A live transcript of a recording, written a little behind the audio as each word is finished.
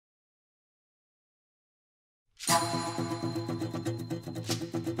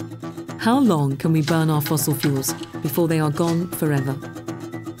How long can we burn our fossil fuels before they are gone forever?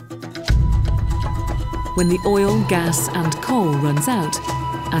 When the oil, gas and coal runs out,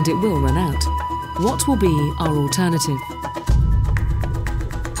 and it will run out, what will be our alternative?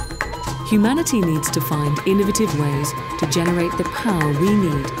 Humanity needs to find innovative ways to generate the power we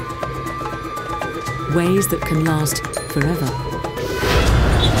need. Ways that can last forever.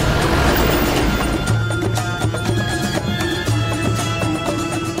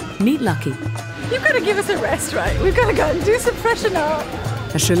 Meet Lucky. You've got to give us a rest, right? We've got to go and do some freshen up.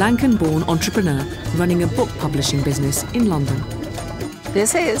 A Sri Lankan-born entrepreneur running a book publishing business in London.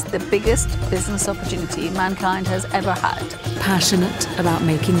 This is the biggest business opportunity mankind has ever had. Passionate about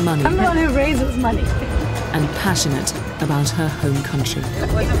making money. I'm the one who raises money. And passionate about her home country.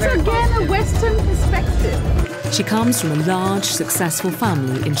 It's again a Western perspective. She comes from a large, successful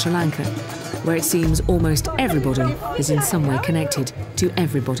family in Sri Lanka, where it seems almost everybody is in some way connected to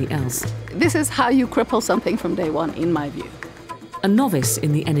everybody else. This is how you cripple something from day one, in my view. A novice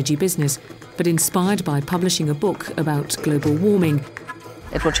in the energy business, but inspired by publishing a book about global warming.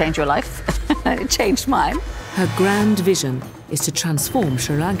 It will change your life. It changed mine. Her grand vision is to transform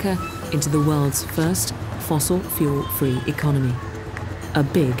Sri Lanka into the world's first fossil fuel-free economy. A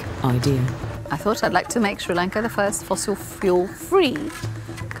big idea. I thought I'd like to make Sri Lanka the first fossil fuel-free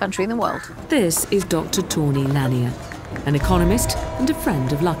country in the world. This is Dr. Tauni Lanier, an economist and a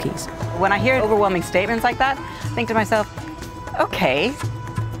friend of Lucky's. When I hear overwhelming statements like that, I think to myself, okay,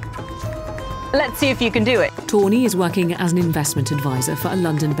 let's see if you can do it. Tauni is working as an investment advisor for a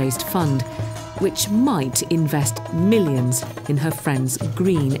London-based fund, which might invest millions in her friend's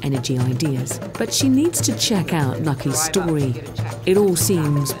green energy ideas. But she needs to check out Lucky's story. It all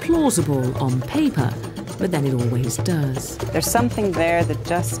seems plausible on paper, but then it always does. There's something there that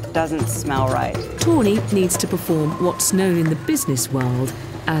just doesn't smell right. Tauni needs to perform what's known in the business world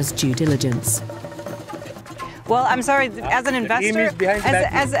as due diligence. Well, I'm sorry, as an investor,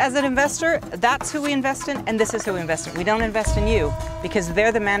 as an investor, that's who we invest in, and this is who we invest in. We don't invest in you, because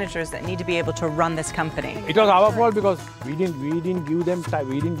they're the managers that need to be able to run this company. It was our fault because we didn't give them time,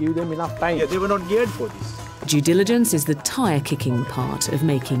 we didn't give them enough time. Yeah, they were not geared for this. Due diligence is the tire-kicking part of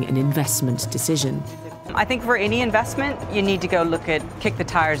making an investment decision. I think for any investment, you need to go kick the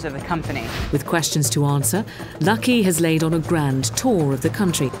tires of the company. With questions to answer, Lucky has laid on a grand tour of the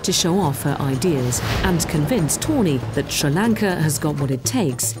country to show off her ideas and convince Tauni that Sri Lanka has got what it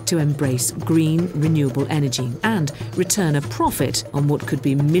takes to embrace green, renewable energy and return a profit on what could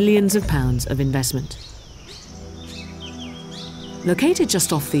be millions of pounds of investment. Located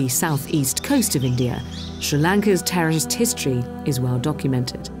just off the southeast coast of India, Sri Lanka's terrorist history is well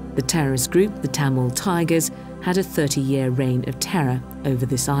documented. The terrorist group, the Tamil Tigers, had a 30-year reign of terror over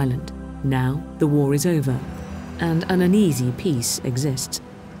this island. Now the war is over, and an uneasy peace exists.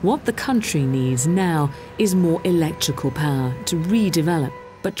 What the country needs now is more electrical power to redevelop.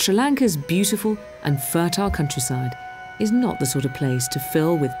 But Sri Lanka's beautiful and fertile countryside is not the sort of place to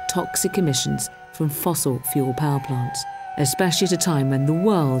fill with toxic emissions from fossil fuel power plants, especially at a time when the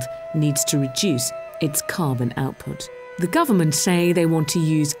world needs to reduce its carbon output. The government say they want to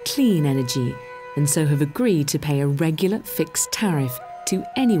use clean energy and so have agreed to pay a regular fixed tariff to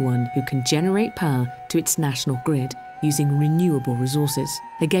anyone who can generate power to its national grid using renewable resources.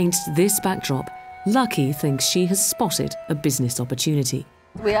 Against this backdrop, Lucky thinks she has spotted a business opportunity.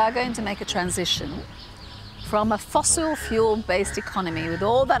 We are going to make a transition from a fossil fuel-based economy with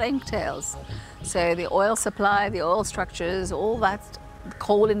all that entails. So the oil supply, the oil structures, all that, the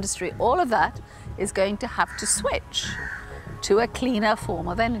coal industry, all of that is going to have to switch to a cleaner form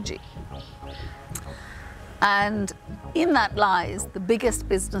of energy. And in that lies the biggest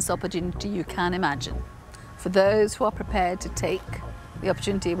business opportunity you can imagine for those who are prepared to take the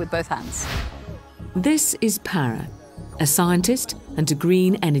opportunity with both hands. This is Para, a scientist and a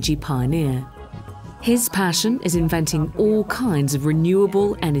green energy pioneer. His passion is inventing all kinds of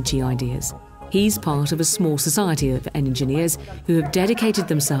renewable energy ideas. He's part of a small society of engineers who have dedicated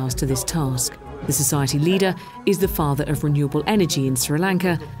themselves to this task. The society leader is the father of renewable energy in Sri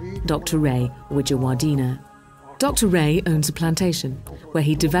Lanka, Dr. Ray Wijewardena. Dr. Ray owns a plantation where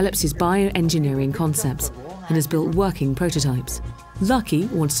he develops his bioengineering concepts and has built working prototypes. Lucky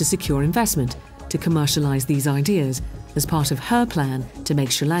wants to secure investment to commercialise these ideas as part of her plan to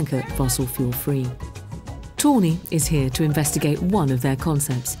make Sri Lanka fossil fuel-free. Tauni is here to investigate one of their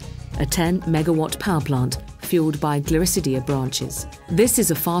concepts, a 10-megawatt power plant fuelled by glycidia branches. This is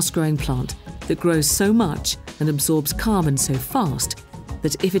a fast-growing plant that grows so much and absorbs carbon so fast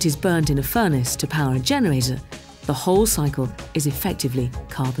that if it is burned in a furnace to power a generator, the whole cycle is effectively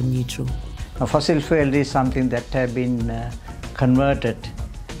carbon neutral. Fossil fuel is something that have been converted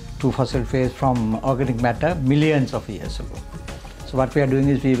to fossil fuels from organic matter millions of years ago. So what we are doing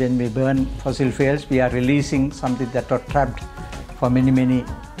is when we burn fossil fuels, we are releasing something that was trapped for many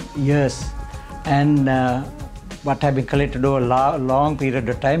years, and what have been collected over a long period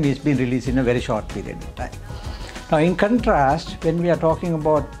of time is being released in a very short period of time. Now in contrast, when we are talking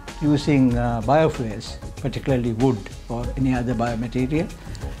about using biofuels, particularly wood or any other biomaterial,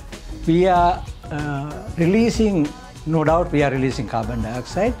 we are releasing, no doubt we are releasing carbon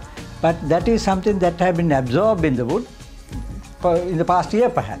dioxide, but that is something that has been absorbed in the wood in the past year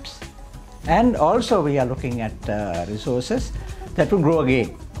perhaps. And also we are looking at resources that will grow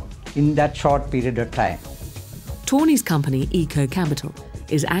again in that short period of time. Tauni's company, Eco Capital,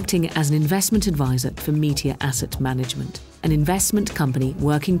 is acting as an investment advisor for Meteor Asset Management, an investment company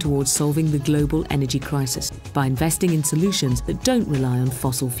working towards solving the global energy crisis by investing in solutions that don't rely on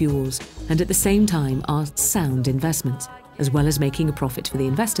fossil fuels and at the same time are sound investments. As well as making a profit for the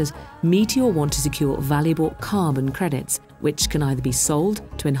investors, Meteor want to secure valuable carbon credits, which can either be sold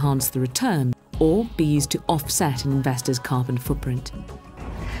to enhance the return or be used to offset an investor's carbon footprint.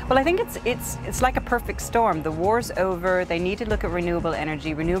 Well, I think it's like a perfect storm. The war's over. They need to look at renewable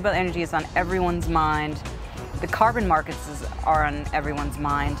energy. Renewable energy is on everyone's mind. The carbon markets are on everyone's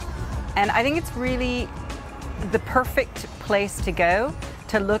mind. And I think it's really the perfect place to go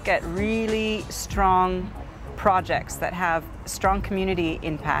to look at really strong projects that have strong community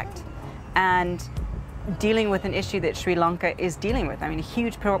impact and dealing with an issue that Sri Lanka is dealing with. I mean, a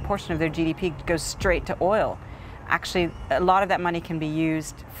huge portion of their GDP goes straight to oil. Actually, a lot of that money can be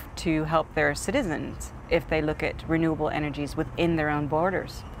used to help their citizens if they look at renewable energies within their own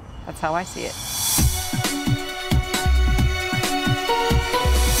borders. That's how I see it.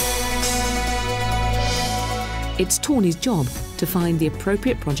 It's Tauni's job to find the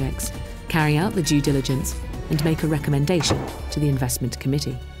appropriate projects, carry out the due diligence, and make a recommendation to the investment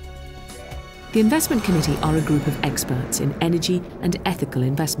committee. The investment committee are a group of experts in energy and ethical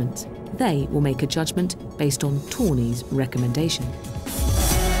investments. They will make a judgment based on Tauni's recommendation.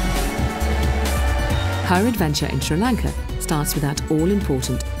 Her adventure in Sri Lanka starts with that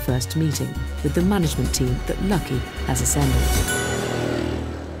all-important first meeting with the management team that Lucky has assembled.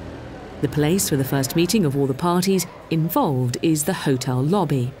 The place for the first meeting of all the parties involved is the hotel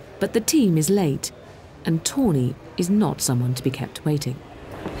lobby, but the team is late, and Tauni is not someone to be kept waiting.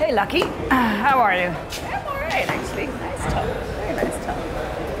 Hey, Lucky. How are you? I'm all right, actually. Nice talk. Very nice talk.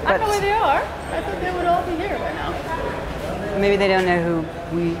 I But don't know where they are. I thought they would all be here by now. maybe they don't know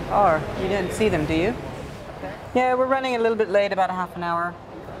who we are. You didn't see them, do you? Yeah, we're running a little bit late, about a half an hour.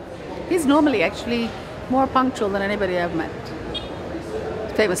 He's normally actually more punctual than anybody I've met.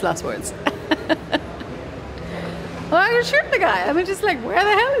 Famous last words. Well, I can shoot the guy. I mean, just like, where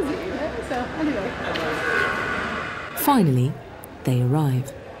the hell is he? You know? So, anyway. Finally, they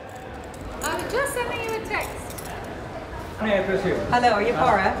arrive. I was just sending you a text. Hello, are you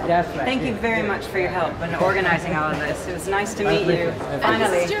Para? Yes, right. Thank you very much for your help in organizing all of this. It was nice to meet you.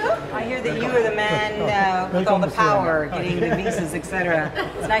 Finally. This is Joe? I hear that you are the man with all the power, getting the visas, etc.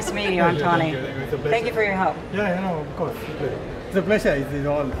 It's nice to meet you. I'm Tauni. Thank you for your help. Yeah, you know, of course. It's a pleasure. It's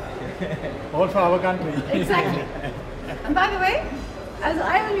all for our country. Exactly. And by the way, as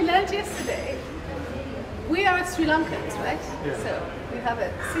I only learned yesterday, we are Sri Lankans, right? Yeah. So we have a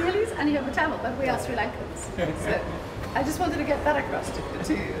Sinhalese and you have a Tamil, but we are Sri Lankans. So I just wanted to get that across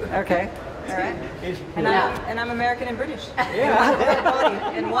to you. Okay. All right. And I'm American and British.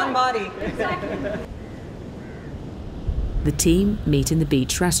 Yeah. In one body. Exactly. The team meet in the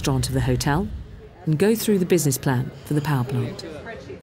beach restaurant of the hotel and go through the business plan for the power plant.